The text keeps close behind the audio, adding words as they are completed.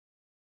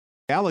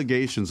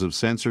Allegations of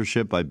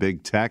censorship by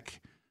big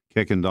tech,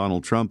 kicking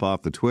Donald Trump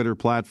off the Twitter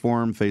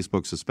platform,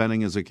 Facebook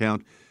suspending his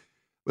account.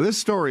 Well, this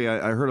story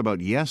I heard about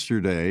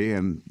yesterday,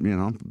 and,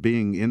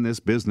 being in this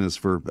business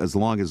for as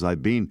long as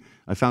I've been,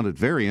 I found it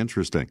very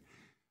interesting.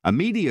 A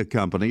media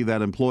company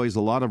that employs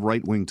a lot of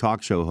right-wing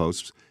talk show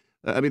hosts.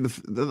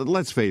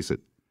 Let's face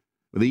it,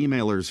 the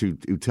emailers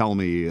who tell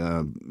me,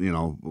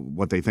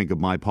 what they think of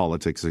my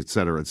politics, et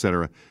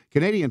cetera,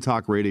 Canadian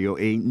talk radio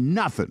ain't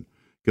nothing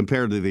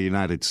compared to the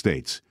United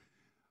States.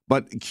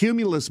 But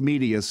Cumulus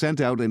Media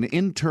sent out an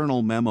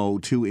internal memo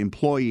to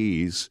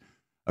employees.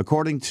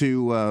 According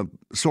to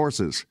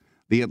sources,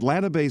 the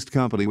Atlanta-based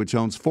company, which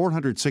owns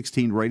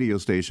 416 radio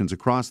stations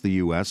across the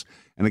U.S.,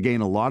 and again,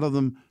 a lot of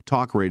them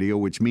talk radio,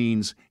 which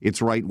means it's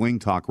right-wing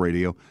talk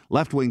radio.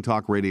 Left-wing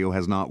talk radio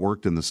has not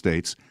worked in the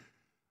States.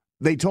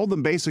 They told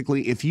them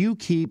basically, if you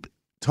keep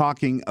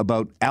talking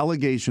about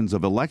allegations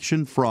of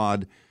election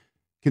fraud,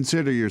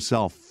 consider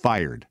yourself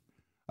fired.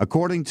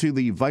 According to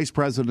the Vice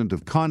President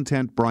of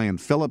Content, Brian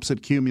Phillips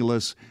at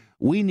Cumulus,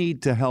 we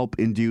need to help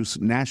induce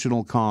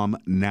national calm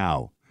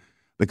now.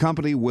 The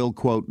company will,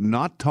 quote,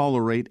 not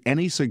tolerate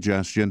any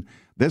suggestion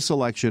this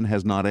election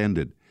has not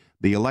ended.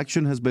 The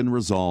election has been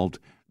resolved.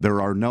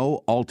 There are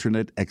no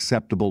alternate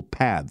acceptable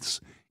paths.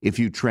 If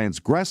you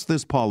transgress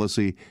this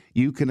policy,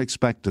 you can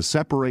expect to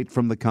separate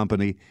from the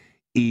company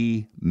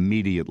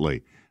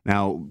immediately.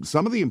 Now,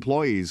 some of the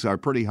employees are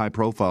pretty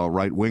high-profile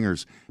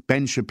right-wingers.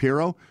 Ben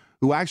Shapiro,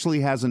 who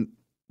actually hasn't,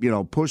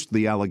 pushed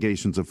the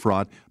allegations of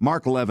fraud.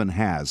 Mark Levin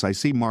has. I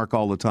see Mark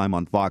all the time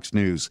on Fox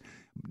News.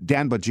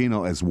 Dan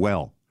Bongino as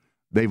well.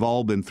 They've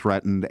all been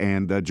threatened.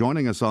 And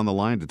joining us on the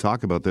line to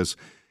talk about this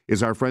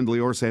is our friend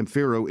Lior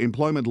Samfiru,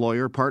 employment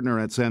lawyer, partner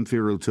at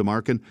Samfiru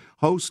Tumarkin,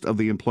 host of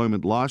the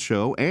Employment Law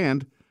Show,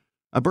 and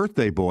a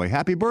birthday boy.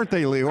 Happy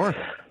birthday, Lior.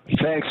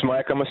 Thanks,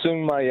 Mike. I'm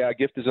assuming my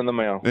gift is in the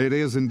mail. It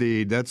is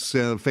indeed. That's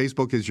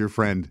Facebook is your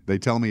friend. They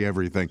tell me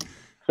everything.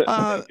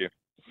 Thank you.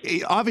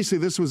 Obviously,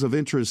 this was of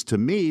interest to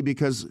me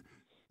because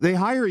they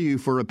hire you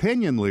for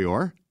opinion,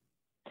 Lior.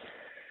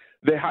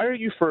 They hire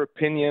you for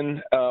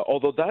opinion,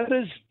 although that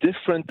is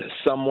different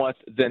somewhat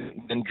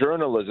than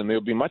journalism. It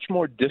would be much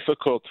more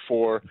difficult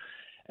for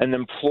an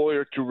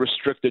employer to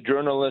restrict a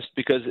journalist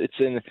because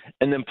it's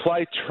an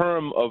implied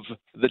term of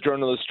the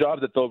journalist's job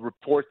that they'll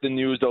report the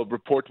news, they'll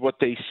report what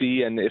they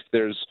see, and if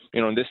there's,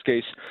 in this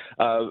case,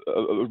 a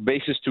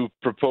basis to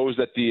propose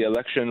that the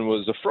election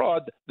was a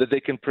fraud, that they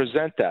can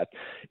present that.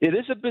 It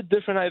is a bit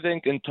different, I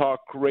think, in talk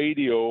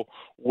radio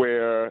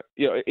where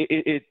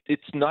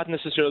it's not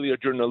necessarily a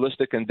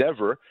journalistic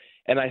endeavor,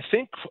 and I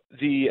think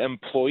the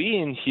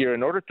employee in here,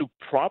 in order to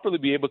properly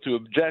be able to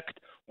object,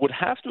 would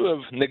have to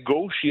have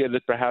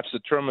negotiated perhaps a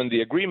term in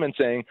the agreement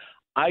saying,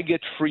 I get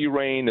free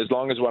reign as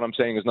long as what I'm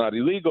saying is not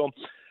illegal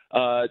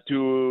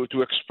to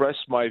express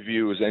my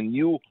views, and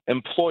you,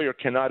 employer,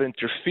 cannot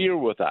interfere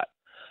with that.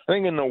 I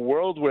think in a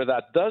world where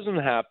that doesn't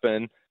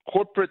happen,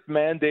 corporate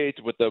mandate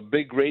with a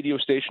big radio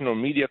station or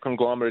media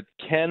conglomerate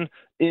can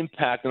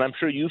impact, and I'm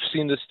sure you've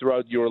seen this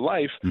throughout your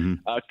life,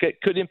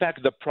 could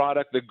impact the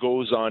product that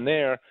goes on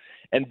air.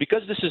 And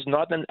because this is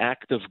not an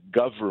act of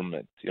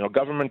government,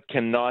 government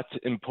cannot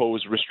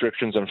impose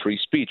restrictions on free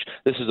speech.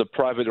 This is a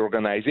private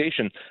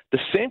organization. The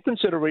same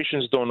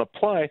considerations don't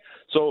apply.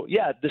 So,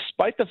 yeah,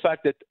 despite the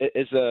fact that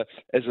as a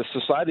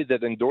society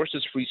that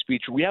endorses free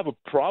speech, we have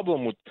a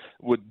problem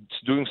with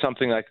doing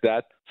something like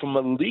that. From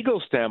a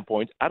legal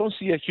standpoint, I don't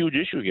see a huge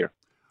issue here.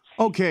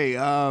 Okay,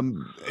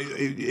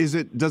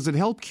 does it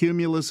help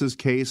Cumulus's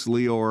case,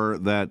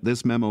 Lior, that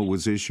this memo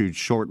was issued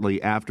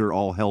shortly after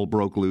all hell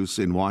broke loose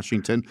in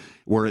Washington,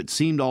 where it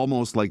seemed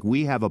almost like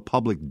we have a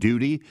public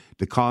duty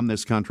to calm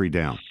this country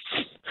down?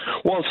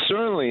 Well,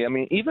 certainly. I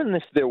mean, even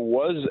if there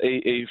was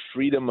a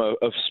freedom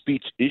of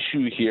speech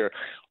issue here,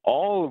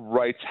 all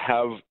rights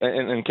have,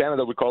 and in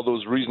Canada we call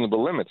those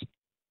reasonable limits.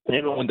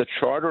 When the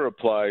charter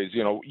applies,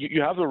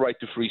 you have the right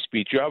to free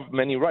speech. You have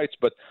many rights,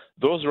 but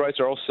those rights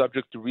are all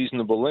subject to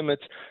reasonable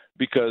limits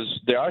because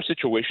there are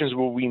situations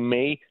where we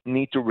may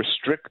need to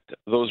restrict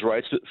those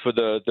rights for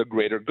the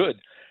greater good.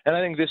 And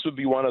I think this would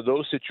be one of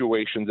those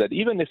situations that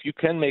even if you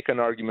can make an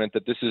argument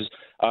that this is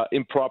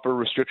improper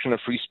restriction of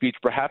free speech,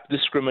 perhaps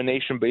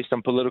discrimination based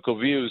on political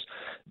views,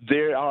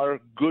 there are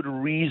good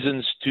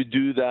reasons to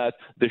do that.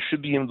 There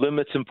should be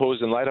limits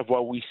imposed in light of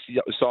what we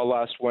saw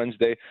last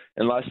Wednesday,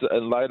 in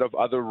light of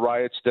other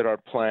riots that are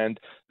planned,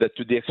 that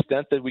to the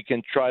extent that we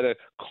can try to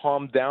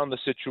calm down the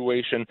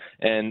situation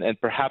and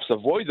perhaps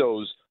avoid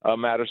those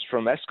matters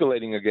from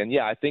escalating again,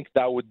 I think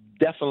that would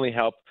definitely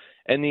help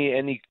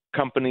any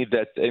company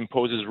that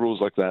imposes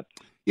rules like that.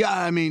 Yeah,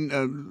 I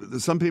mean,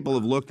 some people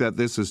have looked at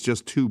this as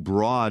just too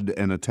broad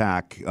an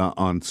attack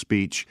on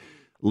speech,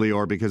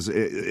 Lior, because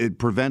it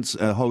prevents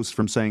a host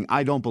from saying,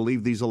 I don't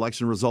believe these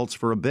election results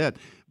for a bit,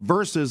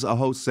 versus a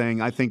host saying,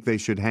 I think they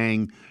should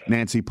hang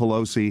Nancy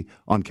Pelosi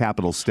on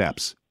Capitol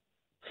steps.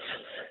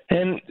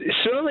 And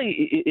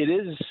certainly, it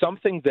is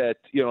something that,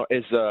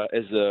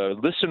 as a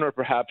listener,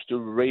 perhaps to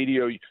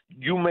radio,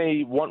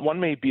 one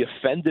may be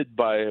offended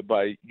by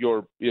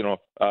your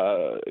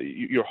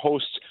your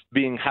hosts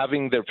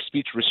having their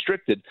speech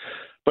restricted.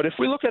 But if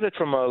we look at it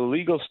from a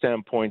legal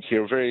standpoint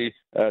here, very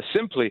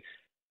simply,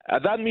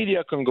 that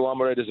media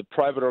conglomerate is a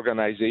private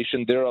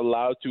organization. They're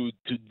allowed to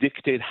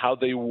dictate how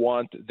they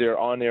want their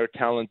on-air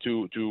talent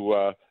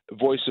to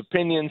voice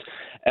opinions,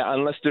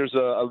 unless there's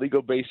a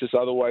legal basis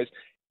otherwise.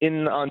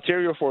 In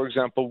Ontario, for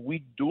example,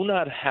 we do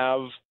not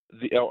have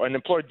an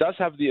employer does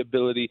have the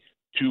ability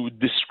to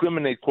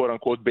discriminate, quote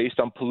unquote, based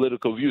on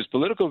political views.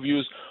 Political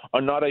views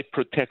are not a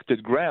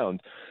protected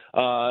ground.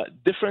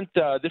 Different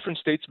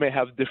states may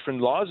have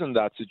different laws in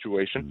that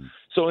situation. Mm-hmm.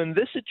 So in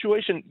this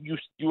situation,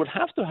 you would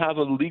have to have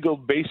a legal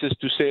basis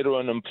to say to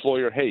an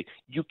employer, hey,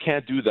 you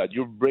can't do that.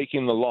 You're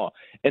breaking the law.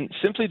 And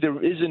simply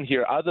there isn't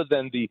here, other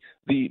than the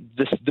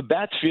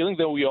bad feeling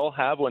that we all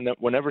have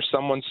whenever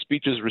someone's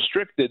speech is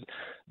restricted.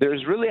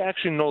 There's really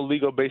actually no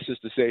legal basis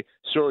to say,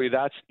 sorry,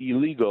 that's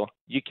illegal.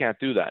 You can't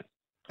do that.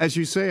 As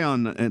you say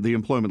on the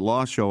Employment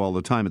Law Show all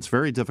the time, it's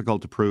very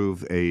difficult to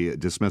prove a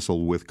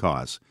dismissal with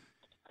cause.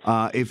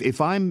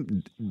 If I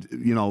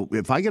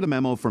get a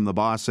memo from the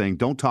boss saying,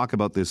 don't talk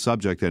about this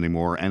subject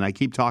anymore, and I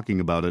keep talking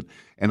about it,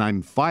 and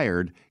I'm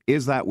fired,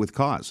 is that with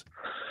cause?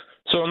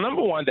 So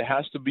number one, there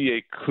has to be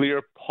a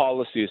clear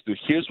policy as to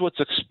here's what's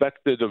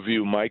expected of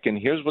you, Mike, and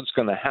here's what's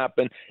going to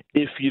happen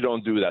if you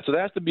don't do that. So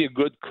there has to be a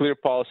good, clear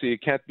policy.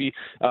 It can't be,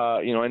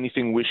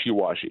 anything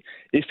wishy-washy.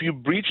 If you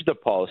breach the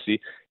policy,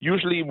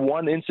 usually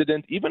one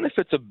incident, even if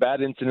it's a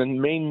bad incident,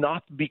 may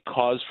not be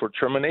cause for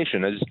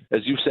termination.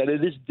 As you said,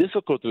 it is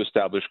difficult to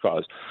establish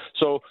cause.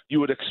 So you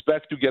would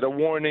expect to get a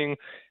warning,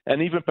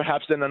 and even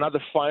perhaps then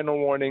another final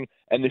warning.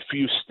 And if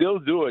you still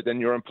do it, and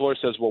your employer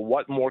says, well,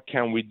 what more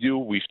can we do?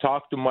 We've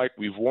talked to Mike,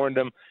 we've warned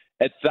him.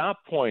 At that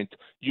point,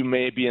 you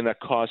may be in a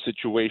cause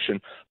situation.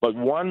 But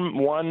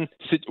one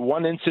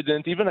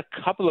incident, even a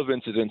couple of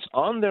incidents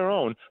on their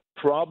own,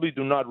 probably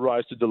do not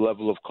rise to the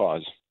level of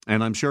cause.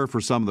 And I'm sure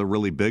for some of the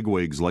really big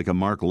wigs, like a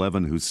Mark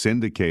Levin who's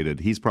syndicated,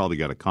 he's probably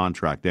got a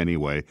contract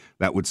anyway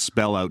that would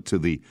spell out to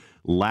the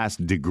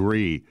last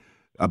degree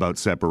about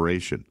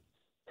separation.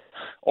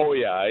 Oh,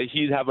 yeah,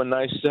 he'd have a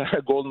nice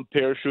golden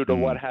parachute or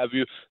what have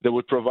you that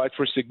would provide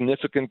for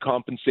significant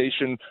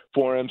compensation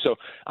for him. So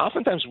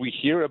oftentimes we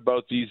hear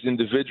about these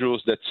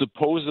individuals that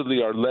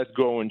supposedly are let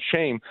go in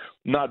shame,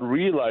 not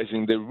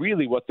realizing that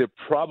really what they're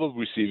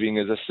probably receiving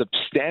is a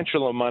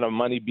substantial amount of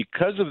money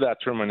because of that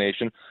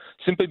termination,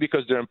 simply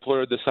because their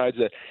employer decides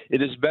that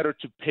it is better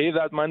to pay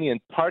that money and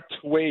part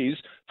ways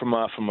from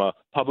a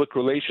public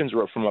relations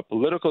or from a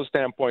political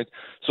standpoint.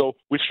 So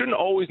we shouldn't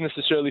always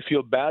necessarily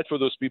feel bad for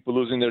those people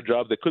losing their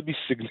job. There could be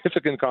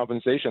significant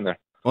compensation there.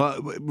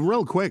 Well,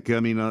 real quick, I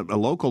mean, a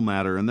local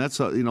matter, and that's,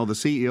 the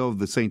CEO of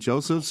the St.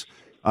 Joseph's,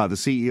 the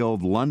CEO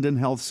of London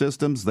Health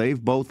Systems, they've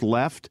both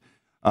left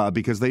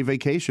because they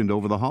vacationed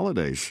over the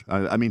holidays.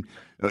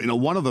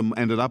 One of them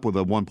ended up with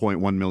a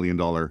 $1.1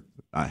 million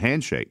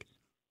handshake.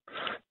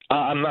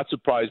 I'm not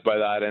surprised by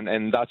that,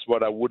 and that's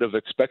what I would have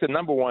expected.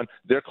 Number one,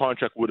 their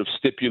contract would have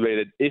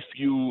stipulated, if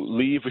you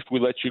leave, if we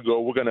let you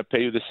go, we're going to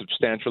pay you this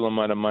substantial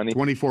amount of money.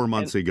 24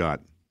 months he got.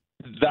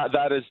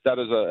 That is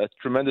a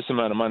tremendous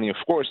amount of money. Of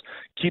course,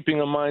 keeping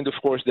in mind, of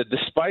course, that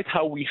despite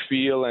how we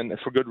feel, and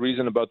for good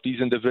reason, about these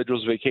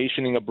individuals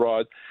vacationing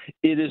abroad,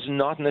 it is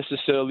not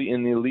necessarily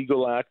an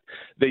illegal act.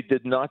 They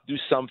did not do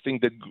something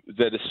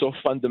that is so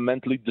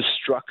fundamentally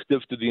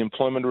destructive to the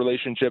employment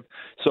relationship.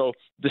 So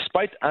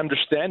despite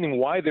understanding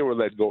why they were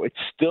let go, it's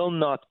still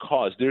not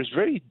cause. It's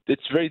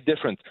very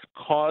different.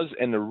 Cause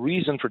and the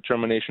reason for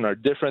termination are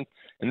different.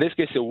 In this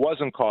case, it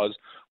wasn't cause,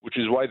 which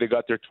is why they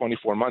got their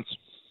 24 months.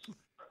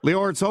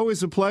 Lior, it's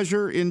always a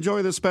pleasure.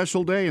 Enjoy this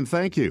special day, and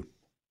thank you.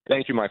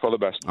 Thank you, Mike. All the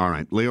best. All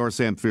right. Lior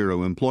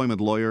Samfiru, employment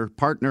lawyer,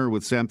 partner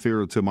with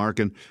Samfiru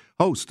Tumarkin,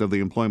 host of the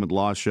Employment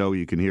Law Show.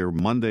 You can hear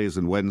Mondays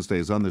and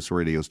Wednesdays on this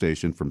radio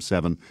station from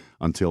 7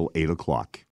 until 8 o'clock.